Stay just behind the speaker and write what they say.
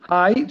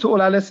Hi to all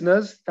our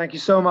listeners. Thank you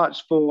so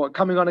much for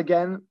coming on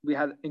again. We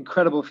had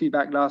incredible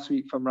feedback last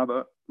week from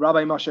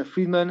Rabbi Moshe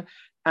Friedman.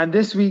 And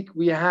this week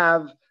we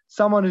have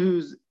someone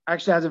who's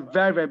actually has a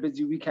very, very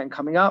busy weekend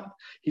coming up.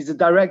 He's the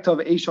director of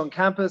Ashon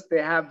Campus.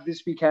 They have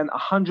this weekend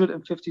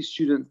 150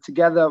 students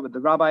together with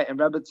the Rabbi and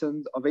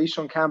Rebbetzins of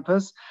Ashon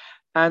Campus.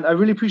 And I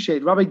really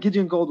appreciate Rabbi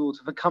Gideon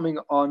Goldwater for coming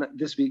on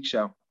this week's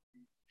show.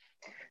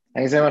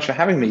 Thanks very much for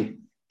having me.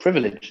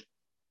 Privilege.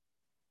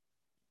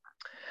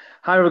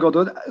 Hi, Rabbi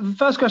Goldwater. The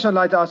first question I'd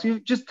like to ask you,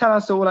 just tell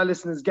us so all our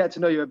listeners get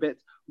to know you a bit.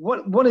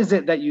 What is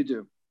it that you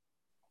do?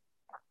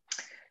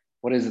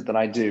 What is it that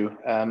I do?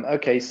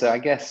 Okay, so I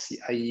guess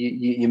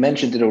you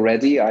mentioned it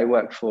already. I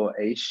work for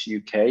Aish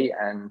UK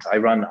and I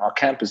run our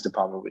campus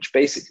department, which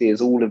basically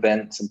is all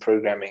events and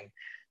programming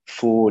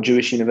for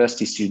Jewish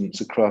university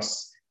students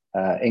across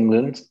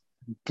England,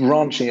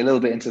 branching a little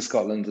bit into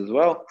Scotland as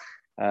well.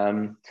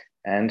 And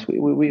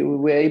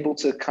we're able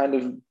to kind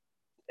of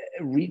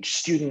reach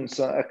students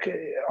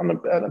on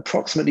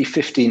approximately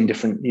 15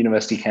 different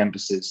university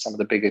campuses, some of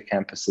the bigger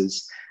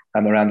campuses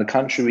around the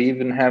country. We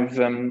even have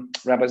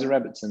rabbis and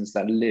rebbetzins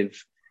that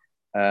live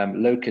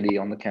locally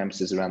on the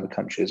campuses around the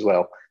country as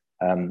well,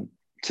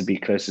 to be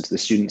closer to the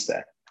students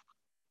there.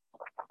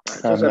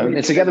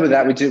 And together with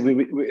that, we do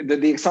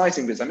the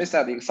exciting bits. I missed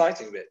out the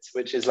exciting bits,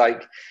 which is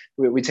like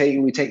we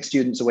take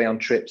students away on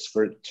trips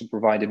to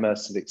provide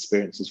immersive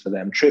experiences for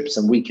them, trips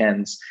and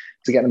weekends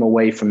to get them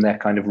away from their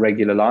kind of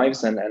regular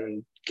lives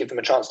and give them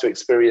a chance to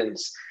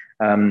experience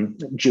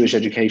Jewish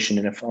education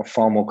in a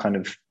far more kind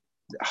of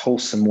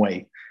wholesome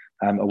way,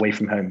 away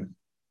from home.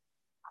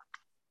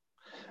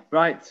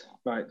 Right.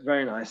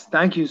 Very nice.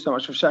 Thank you so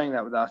much for sharing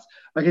that with us.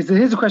 Okay, so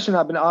here's a question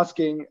I've been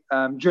asking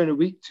during the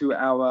week to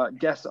our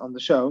guests on the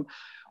show.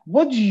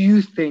 What do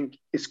you think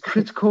is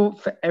critical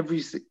for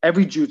every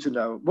Jew to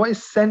know? What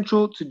is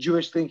central to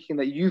Jewish thinking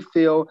that you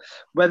feel,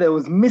 whether it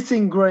was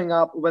missing growing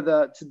up,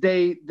 whether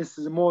today this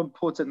is a more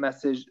important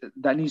message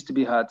that needs to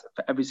be heard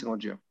for every single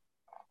Jew?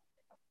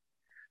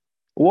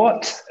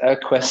 What a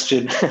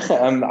question.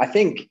 I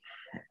think,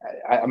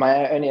 am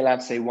I only allowed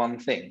to say one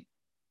thing?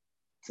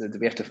 So do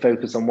we have to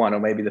focus on one, or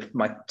maybe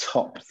my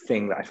top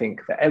thing that I think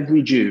that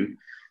every Jew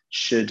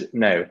should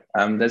know?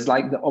 There's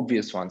like the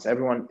obvious ones.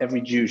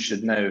 Every Jew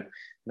should know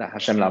that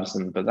Hashem loves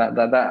them, but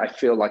that I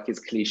feel like is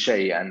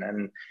cliche,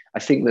 and I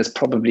think there's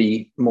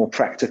probably more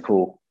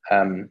practical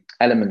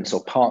elements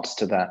or parts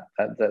to that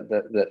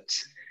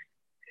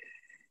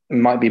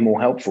might be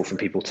more helpful for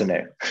people to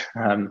know.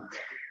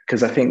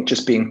 Because I think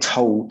just being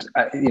told,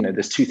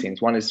 there's two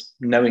things. One is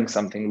knowing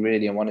something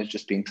really, and one is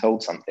just being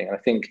told something. And I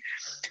think,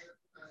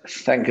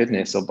 thank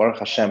goodness, or Baruch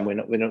Hashem, we're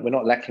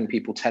not lacking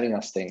people telling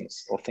us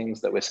things or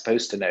things that we're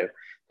supposed to know,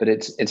 but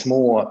it's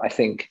more, I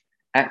think,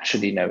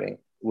 actually knowing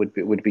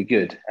would be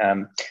good.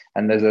 And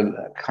there's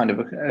a kind of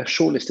a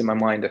short list in my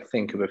mind, I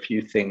think, of a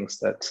few things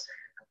that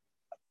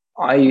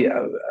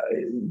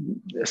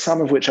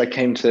some of which I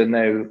came to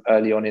know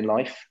early on in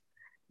life,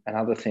 and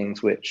other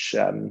things which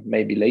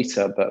maybe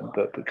later,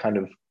 but kind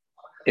of,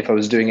 if I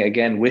was doing it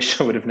again,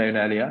 wish I would have known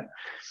earlier.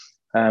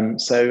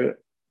 So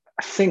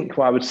I think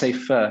what I would say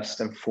first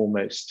and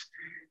foremost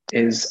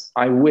is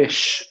I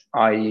wish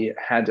I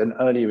had an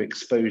earlier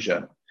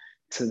exposure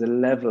to the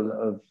level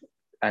of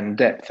and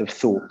depth of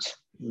thought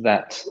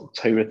that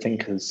Torah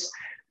thinkers,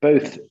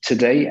 both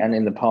today and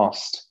in the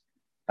past,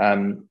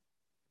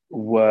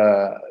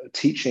 were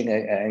teaching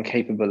and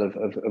capable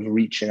of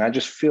reaching. I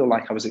just feel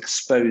like I was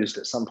exposed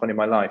at some point in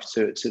my life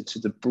to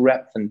the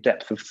breadth and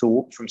depth of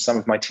thought from some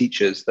of my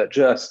teachers that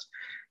just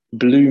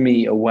blew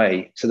me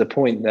away, to the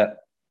point that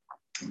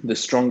the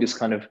strongest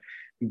kind of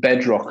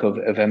bedrock of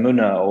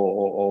emunah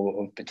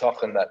or of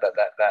bitachon that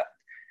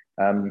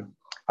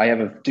I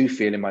ever do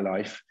feel in my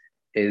life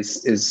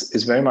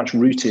is very much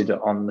rooted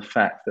on the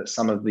fact that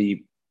some of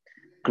the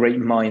great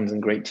minds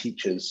and great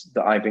teachers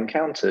that I've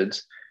encountered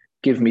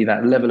give me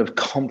that level of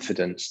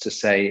confidence to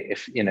say,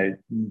 if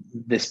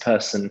this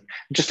person,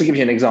 just to give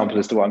you an example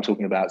as to what I'm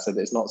talking about, so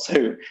that it's not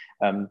so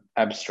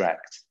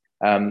abstract.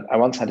 I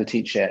once had a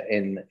teacher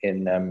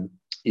in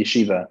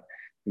yeshiva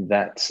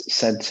that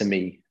said to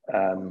me,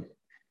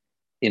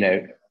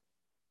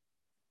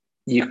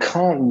 you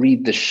can't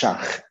read the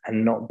Shach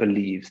and not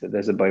believe that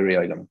there's a Borei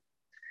Olam.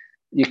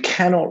 You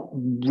cannot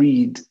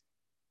read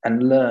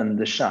and learn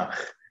the Shach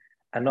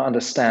and not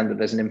understand that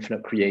there's an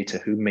infinite creator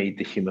who made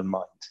the human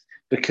mind,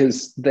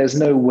 because there is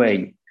no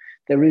way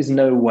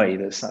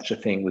that such a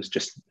thing was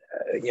just,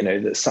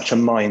 that such a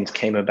mind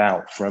came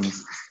about from,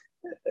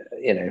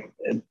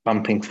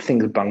 bumping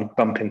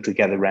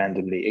together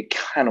randomly. It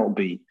cannot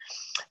be.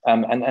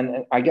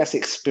 And I guess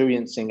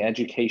experiencing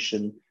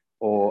education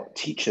or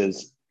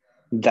teachers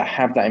that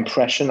have that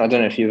impression, I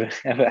don't know if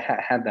you've ever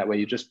had that, where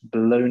you're just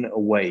blown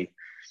away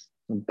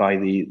by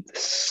the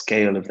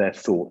scale of their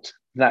thought.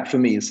 That for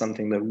me is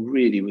something that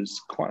really was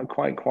quite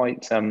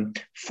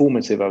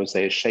formative, I would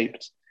say. It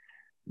shaped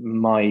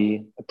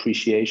my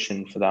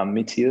appreciation for the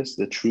amitius,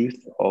 the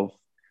truth of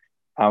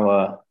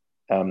our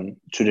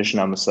tradition,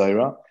 our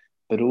Messiah,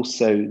 but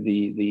also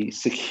the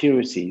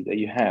security that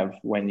you have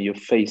when you're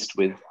faced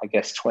with, I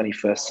guess,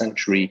 21st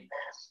century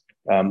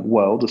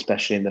world,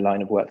 especially in the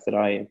line of work that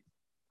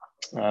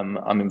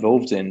I'm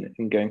involved in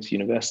going to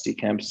university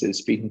campuses,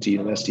 speaking to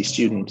university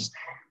students,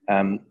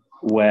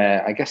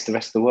 where I guess the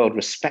rest of the world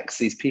respects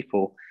these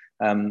people,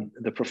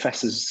 the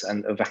professors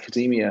and of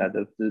academia,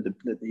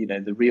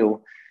 the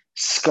real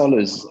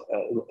scholars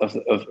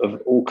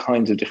of all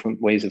kinds of different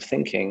ways of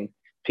thinking.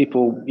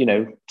 People,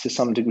 to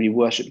some degree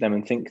worship them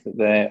and think that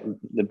they're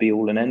the be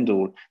all and end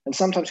all. And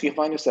sometimes you can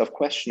find yourself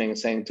questioning and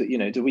saying,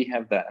 do we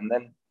have that? And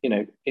then,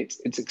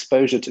 it's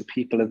exposure to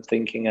people and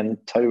thinking and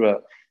Torah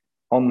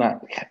on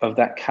that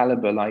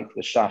caliber, like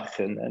the Shach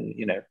and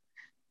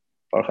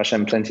Baruch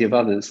Hashem, plenty of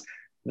others,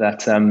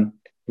 that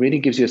really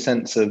gives you a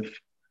sense of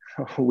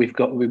we've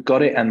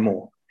got it and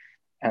more.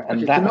 And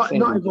okay, that, so I think,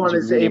 not everyone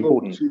is is really able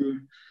important.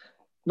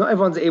 not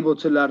everyone's able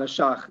to learn a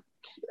Shach.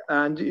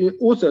 And it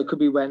also could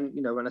be when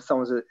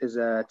someone is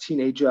a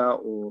teenager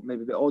or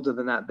maybe a bit older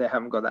than that, they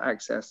haven't got the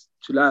access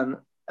to learn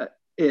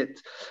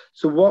it.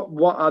 So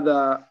what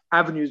other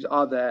avenues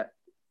are there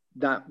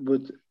that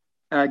would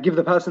give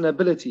the person the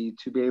ability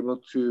to be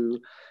able to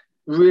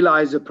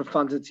realize the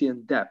profundity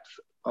and depth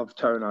of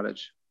Torah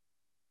knowledge?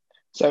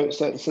 So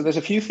there's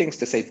a few things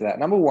to say to that.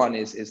 Number one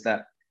is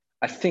that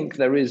I think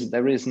there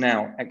is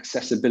now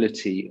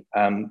accessibility,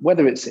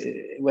 whether it's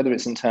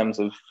in terms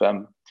of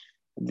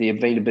the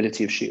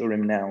availability of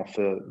shiurim now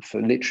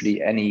for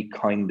literally any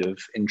kind of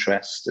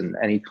interest and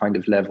any kind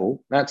of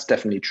level. That's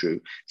definitely true.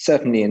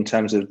 Certainly in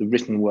terms of the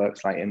written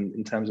works, like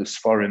in terms of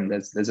Sforim,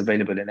 there's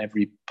available in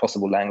every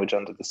possible language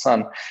under the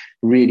sun,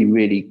 really,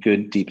 really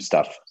good, deep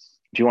stuff.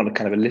 If you want a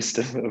kind of a list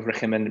of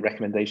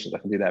recommendations, I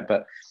can do that.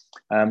 But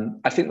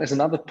I think there's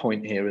another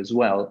point here as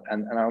well.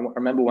 And I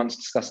remember once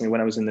discussing it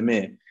when I was in the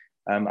Mir.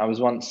 I was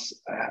once,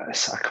 I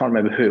can't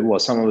remember who it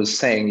was, someone was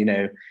saying,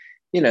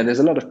 there's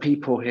a lot of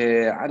people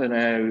here. I don't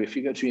know, if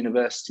you go to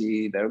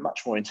university, they're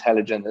much more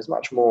intelligent. There's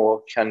much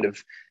more kind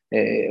of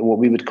what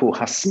we would call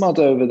hasmad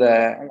over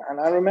there. And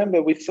I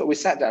remember we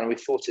sat down and we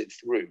thought it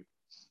through.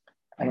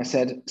 And I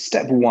said,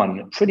 step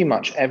one, pretty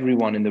much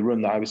everyone in the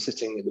room that I was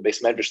sitting in, the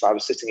base medrash that I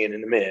was sitting in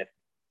the Mir,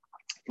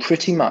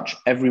 pretty much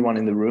everyone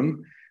in the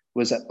room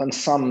was on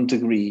some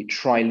degree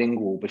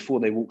trilingual before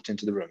they walked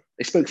into the room.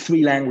 They spoke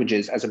 3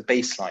 languages as a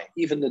baseline,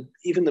 even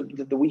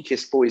the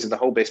weakest boys in the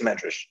whole base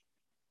medrash,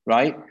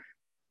 right?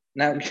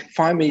 Now,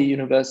 find me a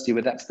university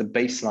where that's the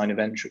baseline of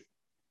entry,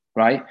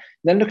 right?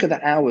 Then look at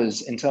the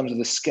hours in terms of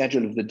the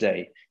schedule of the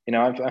day.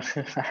 I've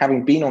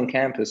having been on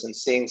campus and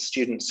seeing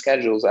student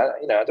schedules, I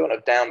don't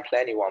want to downplay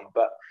anyone,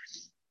 but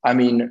I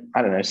mean,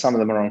 I don't know, some of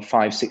them are on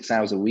 5-6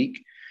 hours a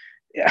week.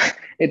 Yeah,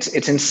 it's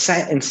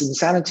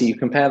insanity. You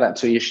compare that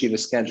to a yeshiva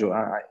schedule.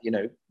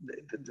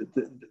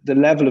 The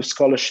level of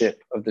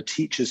scholarship of the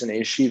teachers in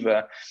a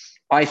yeshiva,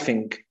 I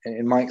think,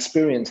 in my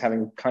experience,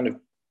 having kind of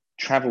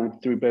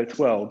traveled through both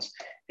worlds,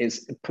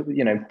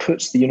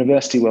 puts the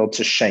university world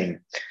to shame.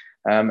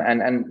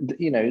 And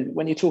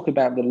when you talk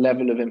about the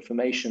level of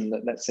information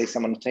that, let's say,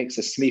 someone takes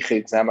a smicha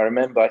exam. I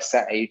remember I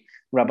sat a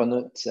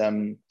Rabbanut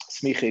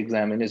smicha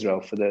exam in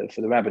Israel for the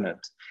Rabbanut,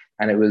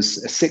 and it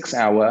was a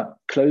 6-hour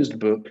closed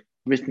book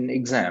written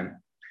exam.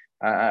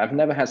 I've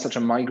never had such a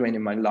migraine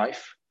in my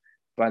life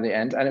by the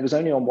end, and it was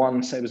only on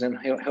one. So it was in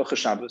Hilchos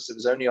Shabbos. It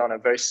was only on a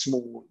very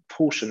small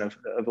portion of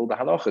all the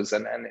halachas,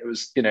 and it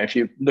was, if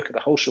you look at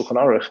the whole Shulchan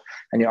Aruch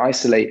and you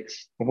isolate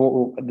the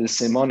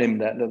simonim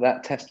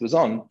that test was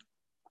on,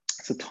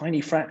 it's a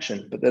tiny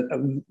fraction, but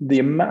the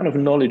amount of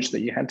knowledge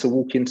that you had to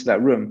walk into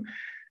that room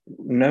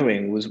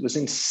knowing was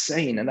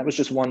insane. And that was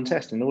just one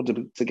test. In order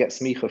to get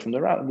smicha from the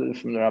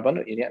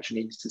Rabbanut, you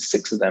actually needed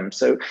 6 of them.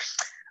 So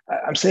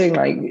I'm saying,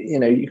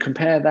 you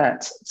compare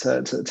that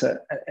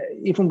to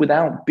even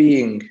without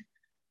being,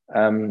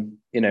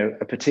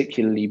 a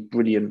particularly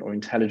brilliant or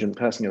intelligent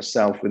person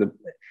yourself,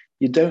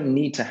 you don't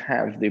need to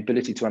have the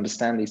ability to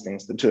understand these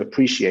things to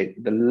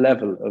appreciate the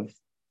level of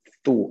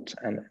thought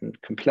and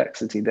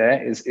complexity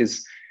there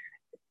is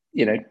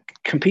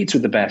competes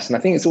with the best. And I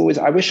think it's always,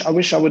 I wish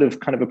I would have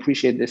kind of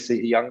appreciated this at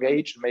a young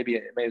age.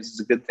 Maybe this is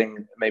a good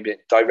thing, maybe a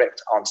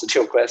direct answer to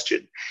your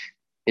question,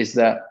 is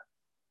that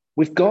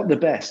we've got the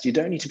best. You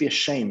don't need to be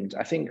ashamed.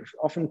 I think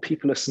often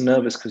people are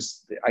nervous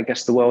because I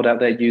guess the world out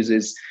there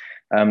uses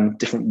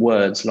different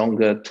words,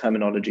 longer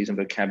terminologies and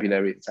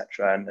vocabulary,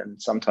 etc.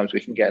 And sometimes we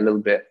can get a little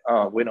bit,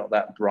 we're not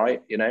that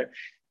bright,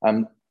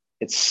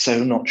 It's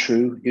so not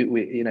true.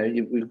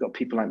 We've got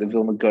people like the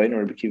Vilma Goen or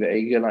Rebbe Akiva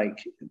Eger.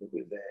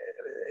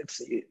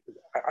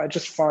 I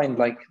just find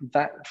like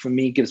that for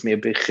me gives me a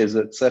big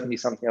chizuk. Certainly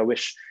something I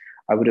wish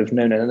I would have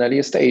known at an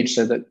earlier stage,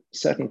 so that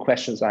certain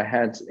questions I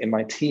had in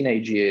my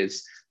teenage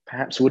years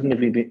perhaps wouldn't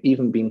have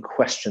even been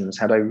questions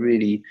had I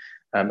really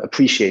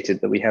appreciated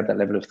that we had that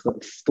level of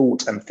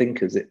thought and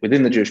thinkers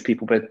within the Jewish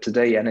people, both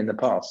today and in the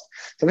past.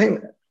 So I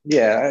think,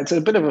 it's a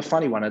bit of a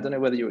funny one. I don't know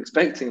whether you're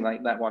expecting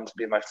like that one to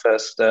be my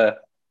first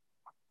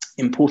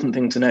important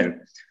thing to know,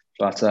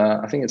 but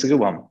I think it's a good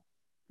one.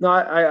 No,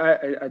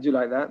 I do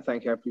like that.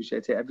 Thank you. I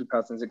appreciate it. Every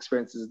person's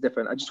experience is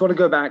different. I just want to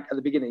go back at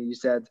the beginning. You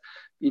said,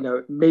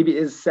 maybe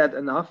it is said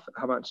enough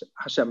how much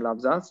Hashem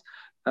loves us.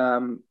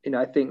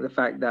 I think the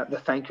fact that the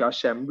Thank You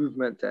Hashem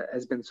movement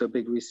has been so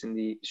big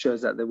recently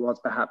shows that there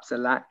was perhaps a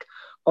lack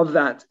of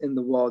that in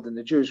the world, in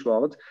the Jewish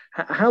world.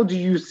 How do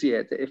you see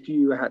it?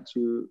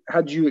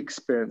 How do you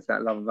experience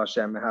that love of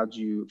Hashem? How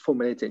do you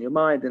formulate it in your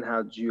mind, and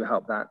how do you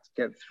help that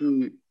get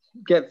through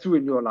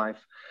in your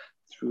life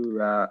through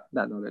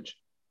that knowledge?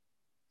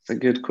 It's a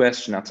good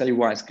question. I'll tell you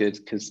why it's good,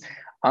 because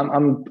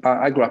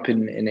I grew up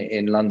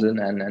in London,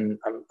 and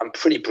I'm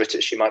pretty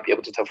British. You might be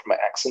able to tell from my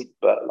accent,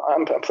 but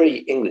I'm pretty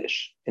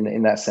English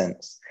in that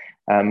sense.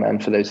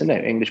 And for those who know,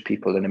 English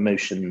people and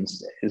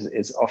emotions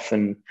is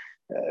often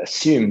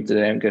assumed that they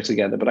don't go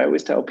together. But I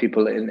always tell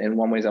people in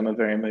one way, I'm a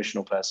very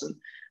emotional person.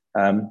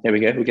 There we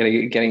go.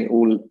 We're getting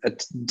all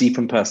deep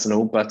and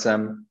personal, but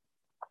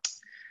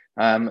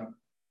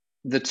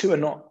the two are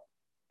not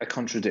a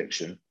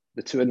contradiction.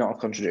 The two are not a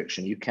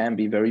contradiction. You can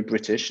be very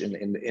British in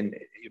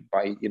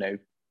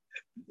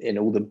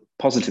all the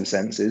positive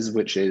senses,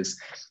 which is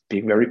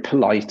being very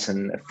polite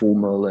and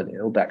formal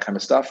and all that kind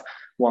of stuff,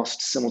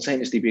 whilst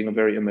simultaneously being a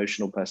very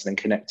emotional person and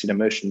connected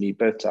emotionally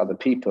both to other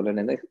people and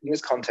in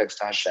this context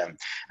to Hashem.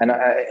 And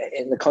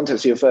in the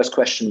context of your first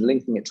question,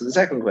 linking it to the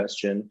second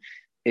question,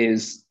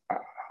 is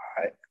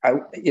I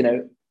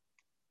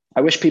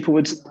wish people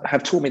would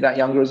have taught me that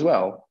younger as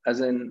well, as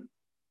in,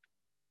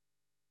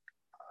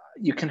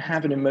 you can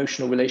have an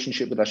emotional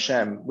relationship with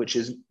Hashem,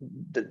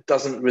 that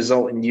doesn't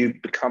result in you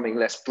becoming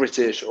less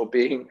British or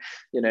being,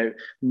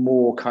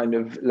 more kind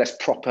of less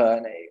proper,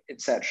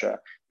 etc.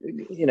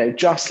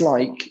 Just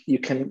like you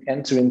can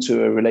enter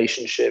into a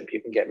relationship,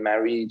 you can get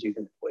married, you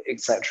can,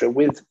 etc.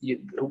 With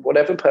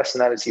whatever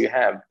personality you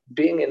have,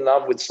 being in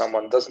love with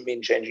someone doesn't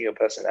mean changing your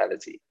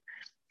personality.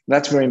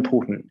 That's very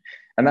important.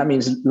 And that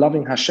means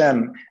loving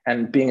Hashem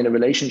and being in a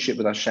relationship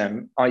with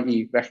Hashem,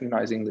 i.e.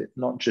 recognizing that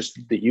not just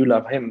that you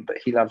love him, but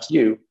he loves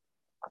you,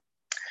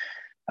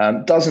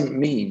 doesn't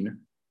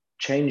mean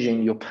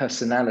changing your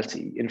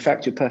personality. In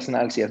fact, your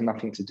personality has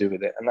nothing to do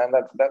with it. And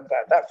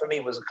that for me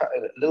was a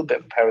little bit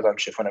of a paradigm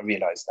shift when I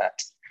realized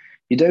that.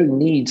 You don't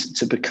need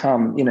to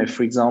become,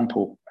 for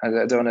example, I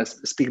don't want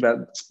to speak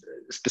about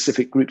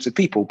specific groups of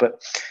people,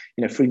 but,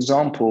 for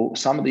example,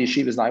 some of the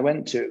yeshivas that I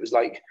went to, it was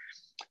like,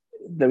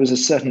 there was a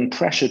certain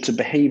pressure to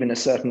behave in a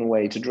certain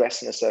way, to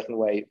dress in a certain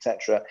way,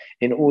 etc.,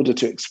 in order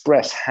to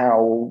express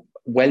how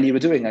well you were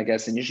doing, I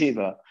guess, in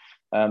yeshiva.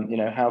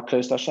 How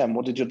close to Hashem,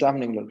 what did your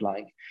davening look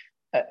like?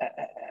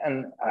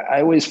 And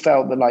I always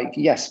felt that,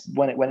 yes,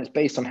 when it's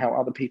based on how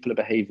other people are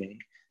behaving,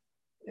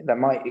 that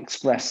might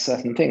express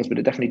certain things, but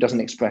it definitely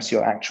doesn't express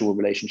your actual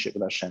relationship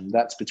with Hashem.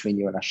 That's between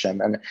you and Hashem.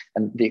 And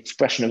the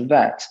expression of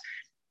that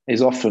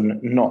is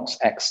often not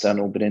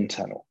external, but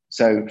internal.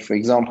 So, for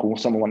example,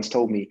 someone once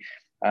told me,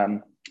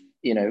 the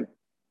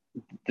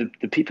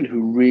people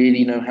who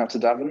really know how to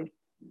daven,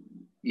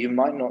 you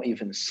might not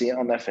even see it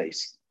on their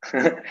face.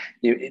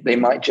 They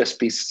might just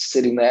be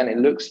sitting there,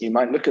 and you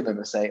might look at them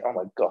and say, oh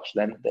my gosh,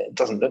 then it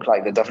doesn't look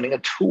like they're davening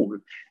at all.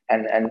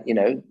 And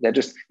they're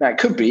just, now it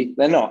could be,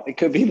 they're not. It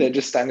could be they're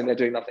just standing there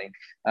doing nothing.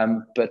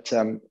 But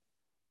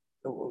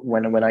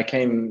when I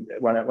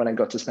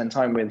got to spend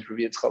time with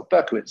Rabbi Yitzchak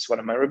Berkowitz, one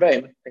of my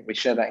rebbeim, I think we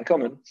share that in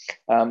common,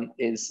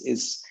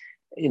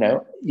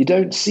 you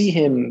don't see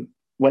him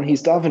when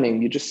he's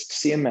davening. You just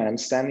see a man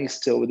standing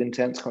still with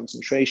intense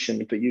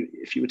concentration. But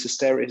if you were to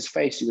stare at his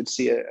face, you would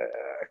see a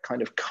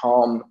kind of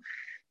calm,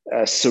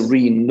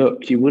 serene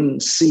look. You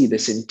wouldn't see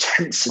this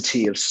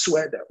intensity of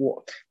sweat.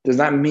 What does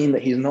that mean?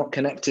 That he's not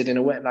connected in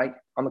a way? Like,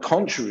 on the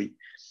contrary,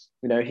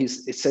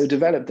 it's so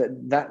developed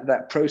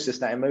that process,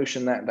 that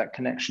emotion, that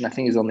connection, I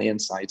think, is on the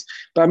inside.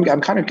 But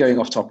I'm kind of going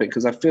off topic,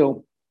 because I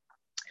feel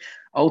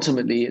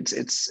ultimately it's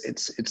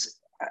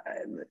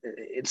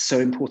so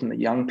important that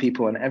young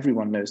people and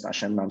everyone knows that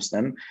Hashem loves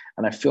them.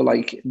 And I feel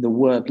like the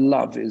word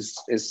love is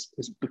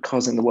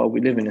because in the world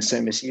we live in is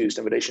so misused,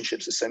 and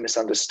relationships are so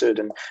misunderstood,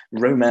 and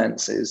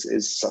romance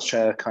is such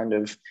a kind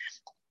of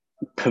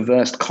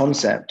perverse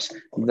concept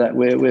that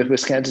we're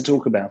scared to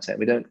talk about it.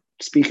 We don't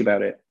speak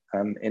about it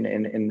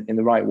in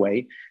the right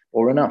way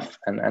or enough.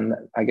 And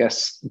I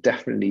guess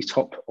definitely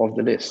top of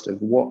the list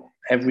of what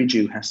every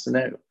Jew has to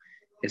know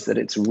is that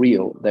it's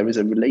real. There is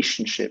a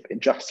relationship,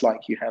 just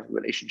like you have a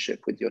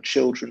relationship with your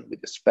children, with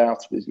your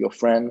spouse, with your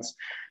friends.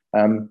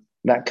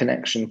 That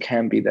connection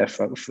can be there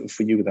for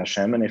you with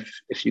Hashem. And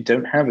if you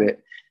don't have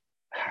it,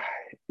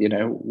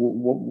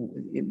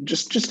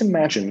 just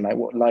imagine like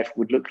what life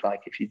would look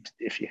like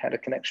if you had a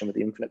connection with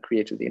the infinite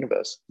creator of the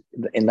universe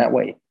in that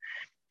way.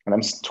 And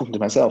I'm talking to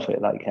myself here,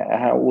 like,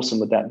 how awesome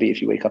would that be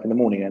if you wake up in the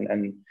morning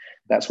and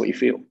that's what you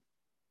feel?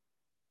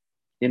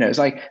 It's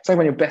like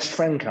when your best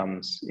friend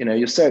comes,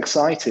 you're so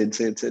excited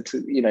to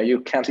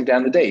you're counting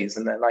down the days,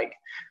 and they're like,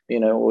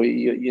 or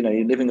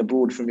you're living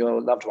abroad from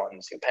your loved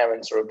ones, your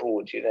parents are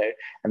abroad,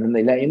 and then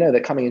they let you know they're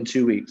coming in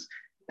 2 weeks.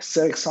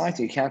 So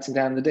exciting, you're counting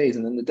down the days,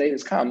 and then the day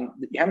has come,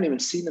 you haven't even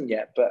seen them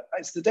yet, but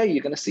it's the day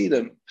you're going to see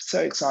them.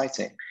 So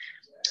exciting.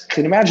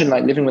 can imagine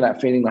like living with that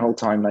feeling the whole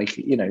time, like,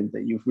 you know,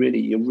 that you're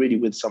really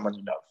with someone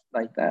you love,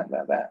 like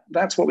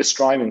that's what we're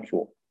striving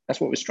for. That's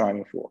what we're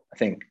striving for, I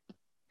think.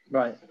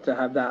 Right, to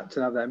have that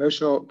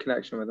emotional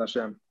connection with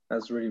Hashem.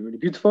 That's really, really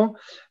beautiful,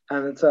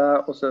 and it's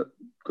also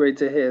great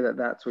to hear that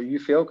that's what you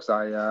feel, because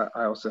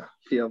I also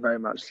feel very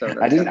much so.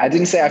 I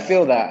didn't say I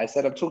feel that. I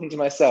said I'm talking to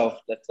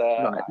myself. That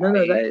right. No,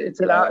 it's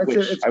allowed.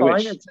 It's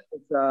fine.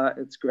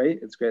 It's great.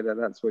 It's great that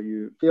that's what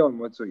you feel and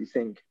what's what you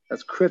think.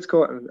 That's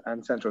critical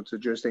and central to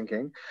Jewish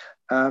thinking.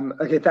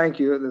 Okay, thank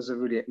you. There's a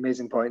really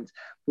amazing point.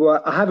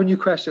 Well, I have a new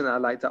question that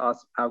I'd like to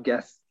ask our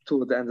guests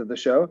toward the end of the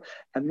show,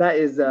 and that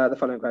is the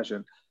following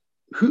question: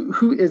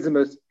 Who is the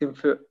most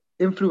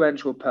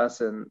influential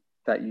person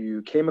that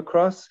you came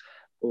across,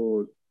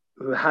 or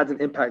who had an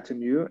impact on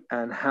you,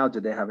 and how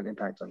did they have an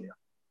impact on you?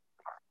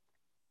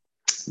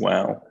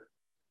 Wow.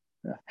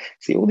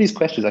 See, all these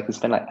questions I could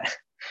spend like,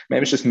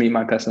 maybe it's just me,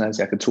 my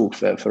personality, I could talk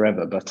for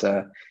forever, but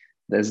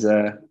there's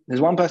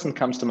one person that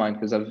comes to mind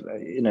because I've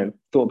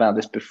thought about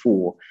this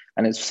before,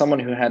 and it's someone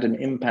who had an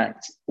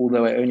impact,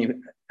 although I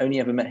only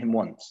ever met him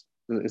once.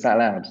 Is that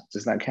allowed?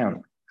 Does that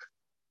count?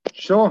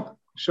 Sure.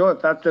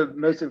 If that's the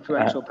most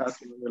influential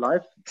person in your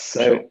life.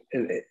 So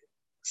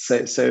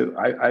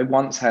I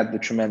once had the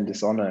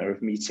tremendous honor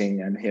of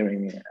meeting and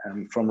hearing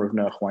from Rav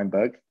Noach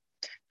Weinberg,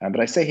 but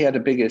I say he had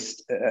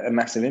a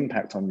massive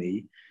impact on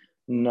me,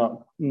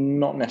 not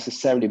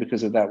necessarily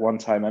because of that one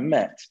time I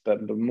met,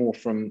 but more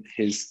from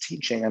his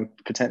teaching and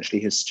potentially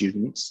his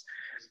students.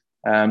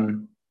 I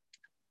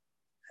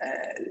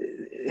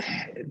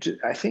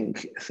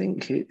think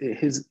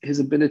his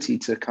ability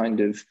to kind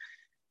of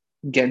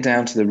get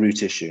down to the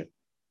root issue.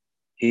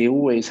 He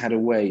always had a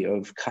way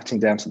of cutting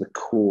down to the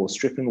core,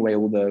 stripping away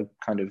all the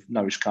kind of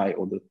narishkeit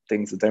or the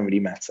things that don't really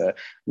matter,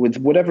 with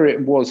whatever it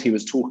was he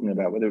was talking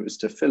about, whether it was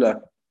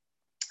tefillah,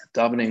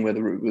 davening,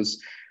 whether it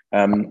was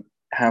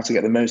how to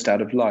get the most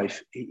out of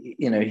life.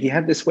 He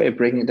had this way of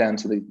breaking it down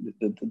to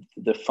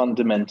the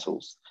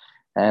fundamentals.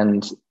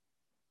 And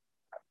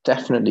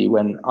definitely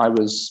when I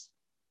was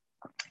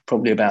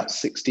probably about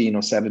 16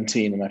 or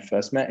 17 when I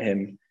first met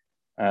him,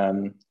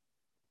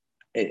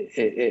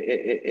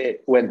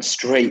 it went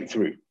straight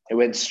through. It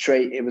went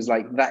straight. It was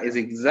like, that is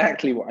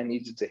exactly what I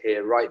needed to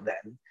hear right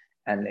then.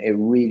 And it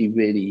really,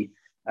 really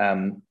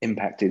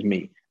impacted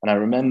me. And I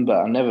remember,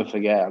 I'll never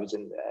forget, I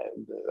think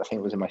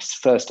it was in my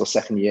first or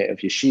second year of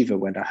yeshiva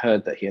when I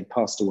heard that he had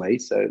passed away.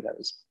 So that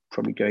was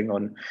probably going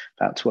on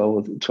about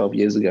 12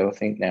 years ago, I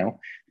think now.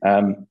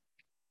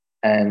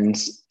 And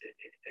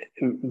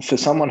for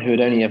someone who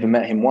had only ever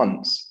met him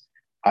once,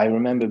 I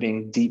remember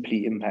being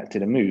deeply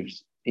impacted and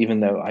moved,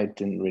 even though I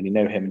didn't really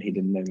know him and he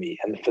didn't know me.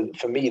 And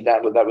for me,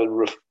 that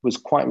was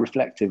quite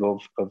reflective of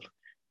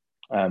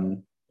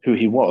who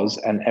he was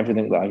and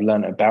everything that I've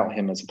learned about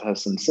him as a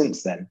person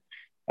since then.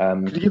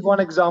 Could you give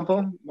one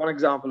example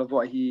of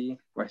what he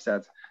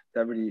said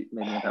that really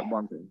made me that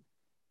one thing?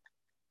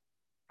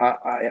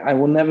 I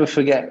will never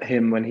forget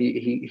him when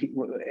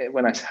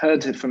when I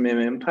heard it from him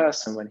in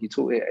person, when he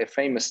told a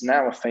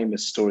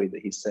famous story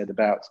that he said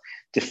about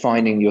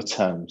defining your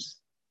terms.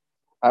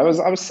 I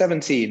was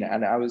 17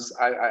 and I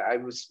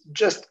was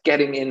just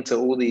getting into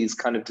all these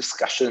kind of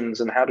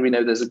discussions and how do we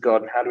know there's a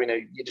God and how do we know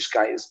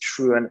Yiddishkeit is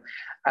true, and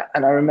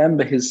I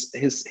remember the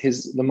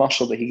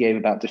mashal that he gave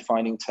about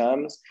defining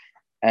terms,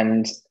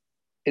 and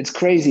it's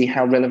crazy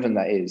how relevant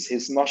that is.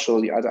 His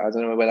mashal, I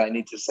don't know whether I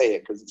need to say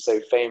it because it's so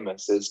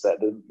famous, is that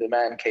the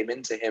man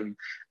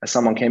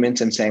someone came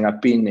into him saying,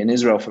 I've been in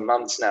Israel for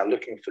months now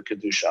looking for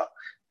Kedusha.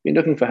 Been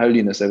looking for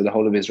holiness over the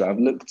whole of Israel.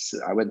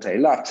 I went to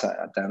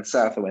Eilat down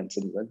south, I went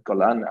to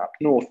Golan up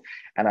north,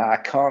 and I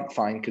can't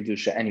find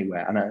Kedusha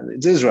anywhere. And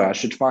it's Israel, I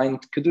should find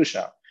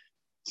Kedusha.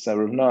 So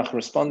Rav Noach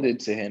responded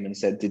to him and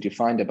said, did you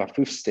find a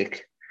bafuf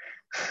stick?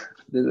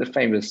 There's a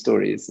famous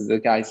story. So the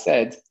guy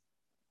said,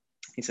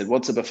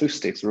 what's a bafuf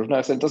stick? So Rav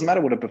Noach said, it doesn't matter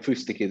what a bafuf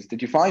stick is.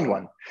 Did you find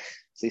one?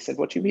 So he said,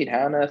 what do you mean?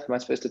 How on earth am I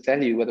supposed to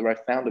tell you whether I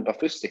found a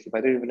bafuf stick if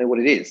I don't even know what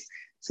it is?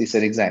 So he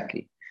said,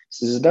 exactly.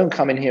 So don't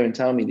come in here and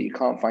tell me that you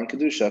can't find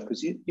Kedusha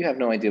because you have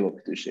no idea what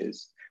Kedusha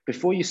is.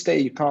 Before you say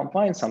you can't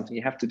find something,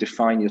 you have to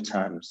define your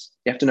terms.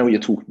 You have to know what you're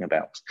talking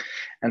about.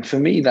 And for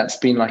me, that's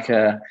been like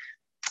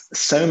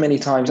so many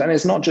times, and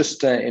it's not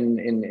just in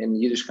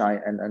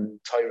Yiddishkeit and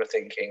Torah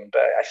thinking,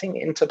 but I think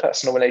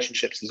interpersonal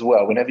relationships as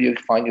well. Whenever you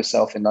find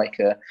yourself in like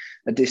a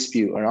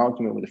dispute or an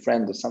argument with a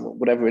friend or someone,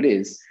 whatever it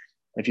is,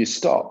 if you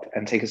stop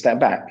and take a step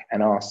back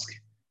and ask,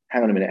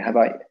 hang on a minute, have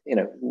I,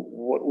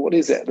 what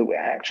is it that we're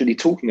actually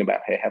talking about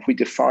here? Have we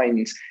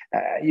defined,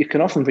 you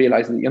can often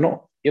realize that you're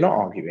not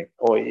arguing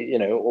or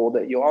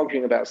that you're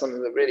arguing about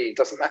something that really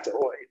doesn't matter,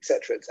 or et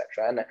cetera, et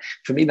cetera. And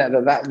for me,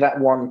 that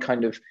one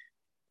kind of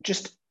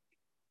just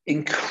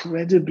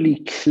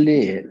incredibly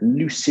clear,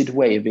 lucid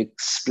way of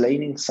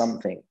explaining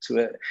something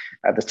to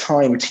at the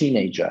time,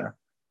 teenager,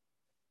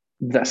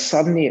 that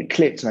suddenly it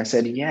clicked and I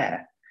said,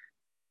 yeah,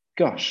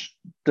 gosh,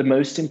 the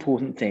most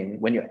important thing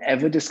when you're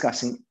ever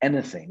discussing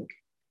anything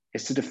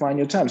is to define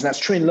your terms. And that's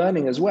true in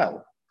learning as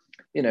well.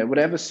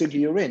 whatever sugi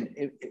you're in,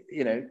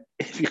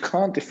 if you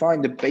can't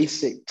define the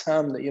basic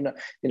term that you've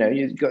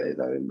got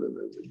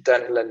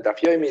Daniel and Daf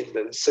Yomi,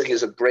 the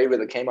sugis of Brera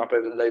that came up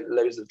over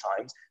loads of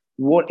times.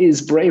 What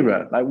is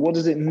Brera? Like, what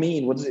does it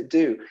mean? What does it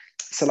do?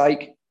 So,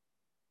 like,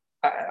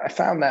 I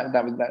found that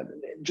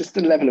just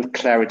the level of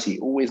clarity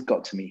always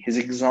got to me. His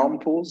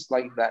examples,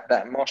 like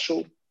that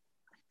Marshall,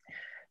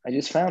 I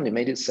just found it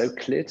made it so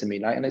clear to me.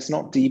 Like, and it's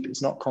not deep,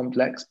 it's not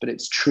complex, but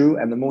it's true.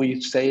 And the more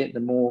you say it, the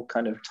more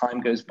kind of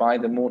time goes by,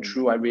 the more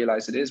true I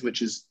realize it is,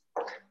 which is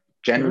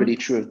generally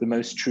true of the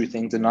most true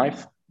things in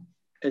life.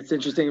 It's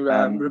interesting.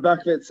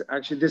 Rebekowitz,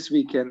 actually, this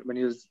weekend, when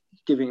he was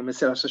giving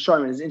Mesilas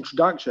Yesharim in his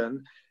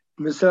introduction,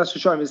 Mesilas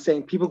Yesharim was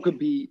saying people could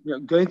be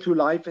going through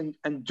life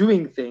and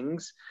doing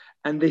things,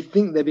 and they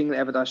think they're being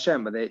an Eved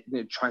Hashem, but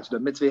they're trying to do a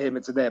mitzvah here,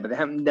 mitzvah there, but they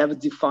haven't never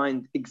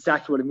defined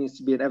exactly what it means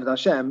to be an Eved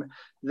Hashem.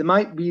 They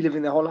might be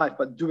living their whole life,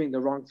 but doing the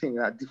wrong thing,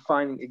 like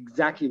defining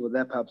exactly what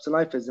their purpose of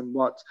life is and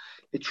what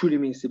it truly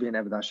means to be an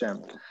Eved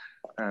Hashem.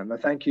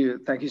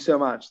 Thank you so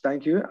much.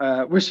 Thank you.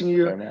 Wishing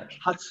you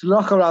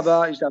Hatzlacha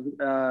Rabbah. You should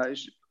have,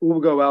 all will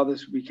go well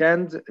this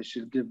weekend. It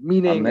should give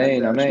meaning.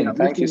 Amen.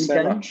 Thank you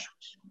so much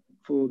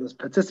for those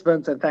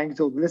participants, and thank you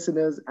to all the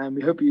listeners. And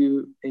we hope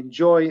you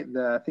enjoy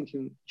the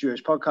Thinking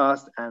Jewish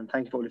podcast. And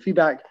thank you for all the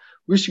feedback.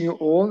 Wishing you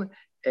all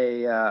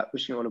a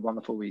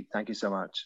wonderful week. Thank you so much.